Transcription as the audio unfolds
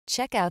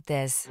Check out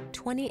this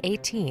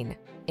 2018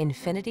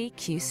 INFINITI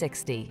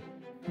Q60.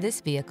 This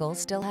vehicle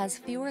still has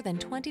fewer than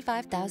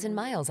 25,000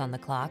 miles on the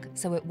clock,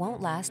 so it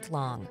won't last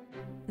long.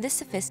 This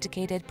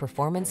sophisticated,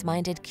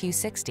 performance-minded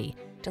Q60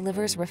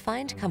 delivers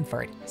refined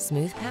comfort,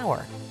 smooth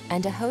power,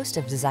 and a host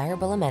of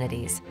desirable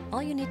amenities.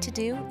 All you need to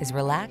do is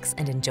relax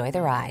and enjoy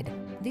the ride.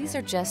 These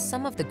are just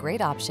some of the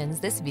great options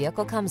this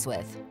vehicle comes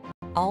with: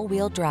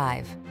 all-wheel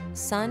drive,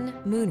 sun,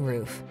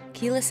 moonroof,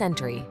 keyless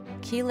entry,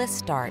 keyless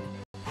start,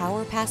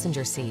 power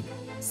passenger seat,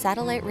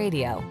 satellite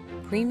radio,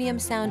 premium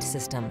sound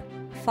system,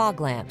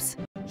 fog lamps,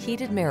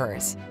 heated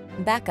mirrors,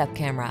 backup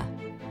camera.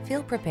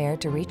 Feel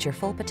prepared to reach your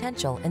full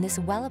potential in this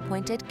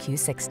well-appointed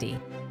Q60.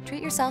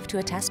 Treat yourself to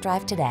a test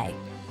drive today.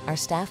 Our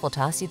staff will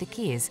toss you the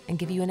keys and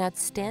give you an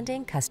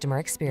outstanding customer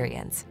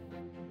experience.